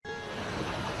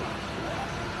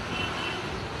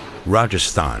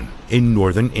Rajasthan, in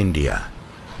northern India.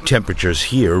 Temperatures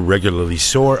here regularly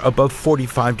soar above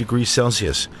 45 degrees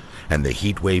Celsius, and the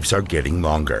heat waves are getting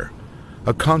longer.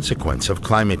 A consequence of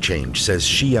climate change, says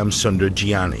Shyam Sundar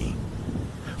Jiani.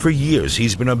 For years,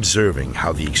 he's been observing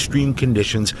how the extreme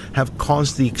conditions have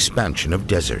caused the expansion of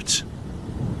deserts.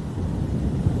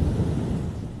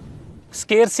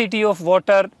 Scarcity of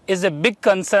water is a big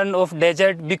concern of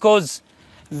desert because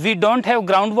we don't have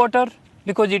groundwater,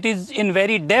 because it is in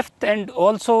very depth and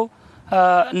also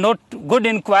not good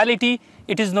in quality.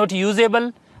 It is not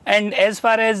usable. And as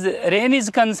far as rain is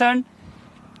concerned,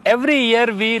 every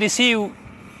year we receive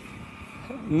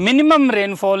minimum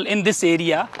rainfall in this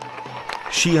area.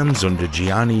 Shyam Sundar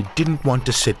Jiani didn't want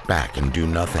to sit back and do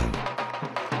nothing.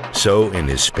 So in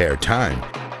his spare time,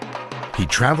 he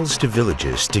travels to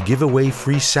villages to give away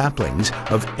free saplings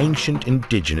of ancient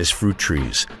indigenous fruit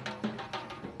trees.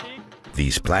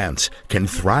 These plants can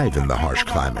thrive in the harsh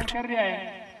climate.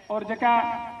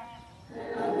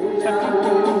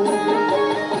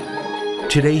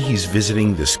 Today he's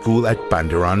visiting the school at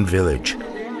Bandaran village.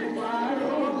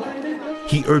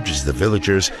 He urges the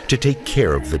villagers to take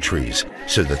care of the trees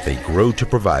so that they grow to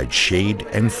provide shade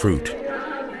and fruit.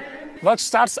 Work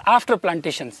starts after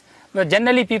plantations. But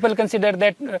generally people consider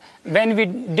that when we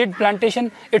did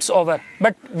plantation, it's over.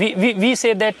 But we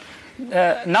say that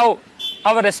now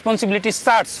our responsibility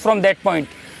starts from that point.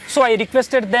 So I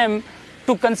requested them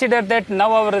to consider that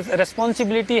now our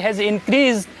responsibility has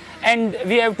increased and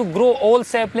we have to grow all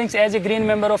saplings as a green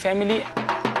member of family.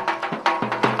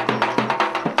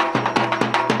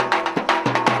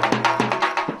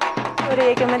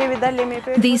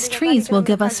 These trees will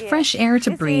give us fresh air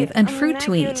to breathe and fruit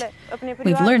to eat.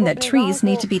 We've learned that trees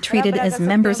need to be treated as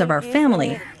members of our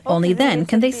family. Only then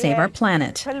can they save our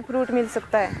planet.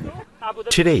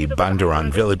 Today,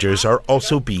 Bandaran villagers are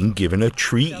also being given a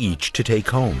tree each to take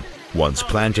home. Once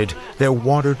planted, they're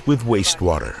watered with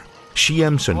wastewater.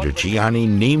 Shyam Sundar Jiani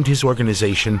named his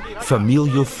organization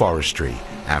Familial Forestry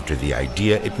after the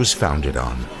idea it was founded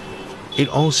on. It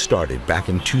all started back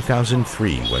in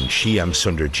 2003 when Shyam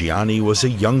Sundar Jiani was a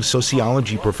young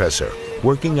sociology professor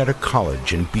working at a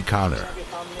college in Bikaner.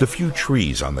 The few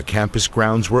trees on the campus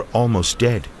grounds were almost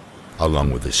dead. Along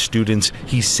with his students,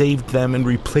 he saved them and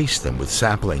replaced them with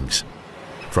saplings.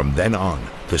 From then on,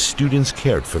 the students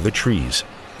cared for the trees.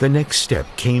 The next step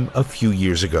came a few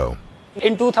years ago.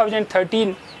 In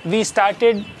 2013, we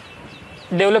started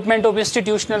development of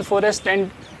institutional forest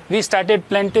and we started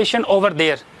plantation over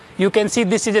there. You can see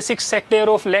this is a 6 hectare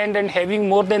of land and having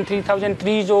more than 3,000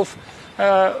 trees of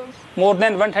more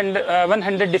than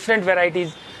 100 different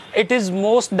varieties. It is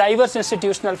most diverse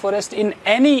institutional forest in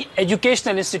any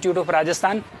educational institute of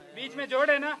Rajasthan.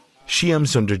 Shyam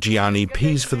Sundar Jiani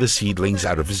pays for the seedlings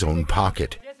out of his own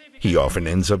pocket. He often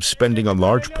ends up spending a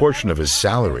large portion of his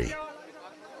salary.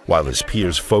 While his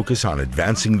peers focus on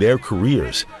advancing their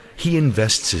careers, he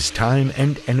invests his time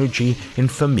and energy in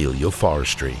familial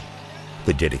forestry.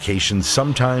 The dedication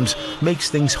sometimes makes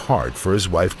things hard for his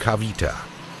wife Kavita.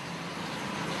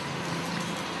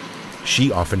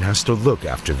 She often has to look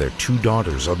after their 2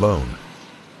 daughters alone.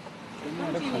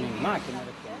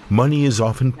 Money is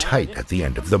often tight at the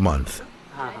end of the month.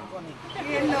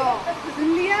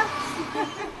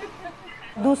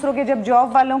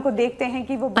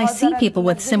 I see people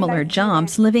with similar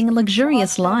jobs living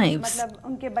luxurious lives.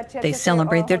 They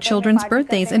celebrate their children's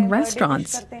birthdays in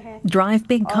restaurants, drive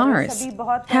big cars,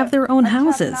 have their own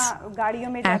houses.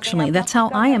 Actually, that's how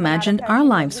I imagined our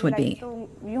lives would be.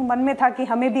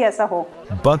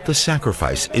 But the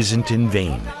sacrifice isn't in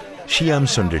vain. Shyam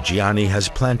Sundar Jiani has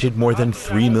planted more than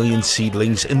 3 million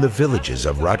seedlings in the villages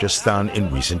of Rajasthan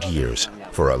in recent years.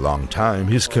 For a long time,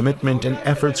 his commitment and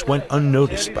efforts went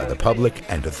unnoticed by the public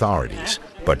and authorities.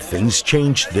 But things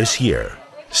changed this year.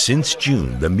 Since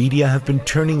June, the media have been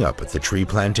turning up at the tree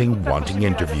planting, wanting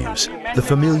interviews. The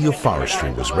Familial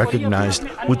Forestry was recognized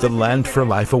with the Land for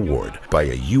Life Award by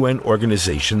a UN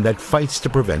organization that fights to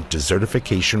prevent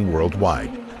desertification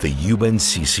worldwide, the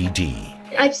UNCCD.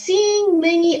 I've seen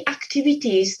many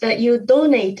activities that you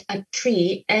donate a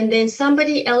tree and then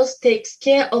somebody else takes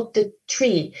care of the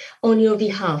tree on your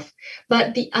behalf.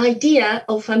 But the idea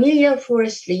of familial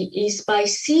forestry is by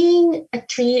seeing a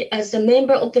tree as a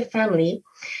member of the family,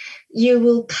 you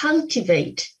will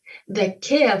cultivate the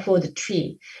care for the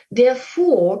tree.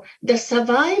 Therefore, the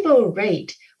survival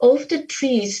rate of the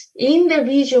trees in the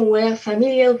region where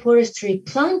familial forestry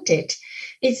planted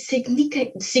is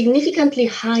significantly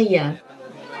higher.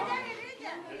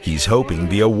 He's hoping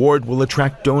the award will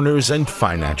attract donors and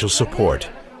financial support.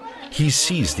 He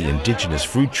sees the indigenous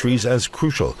fruit trees as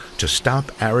crucial to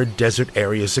stop arid desert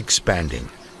areas expanding.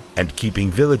 and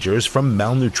keeping villagers from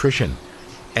malnutrition.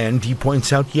 And he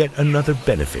points out yet another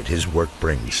benefit his work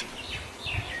brings.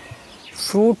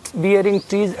 Fruit-bearing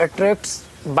trees attracts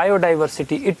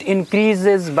biodiversity. It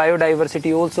increases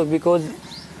biodiversity also because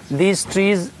these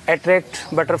trees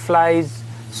attract butterflies,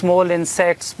 small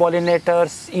insects,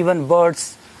 pollinators, even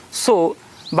birds. So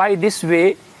by this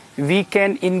way, we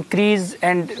can increase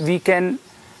and we can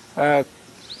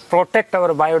protect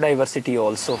our biodiversity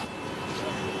also.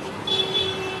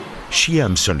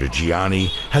 Shyam Sundar Jiani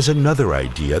has another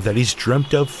idea that he's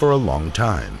dreamt of for a long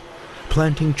time: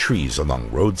 planting trees along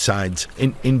roadsides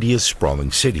in India's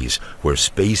sprawling cities where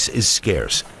space is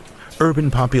scarce.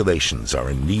 Urban populations are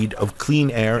in need of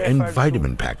clean air and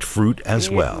vitamin-packed fruit as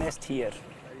well.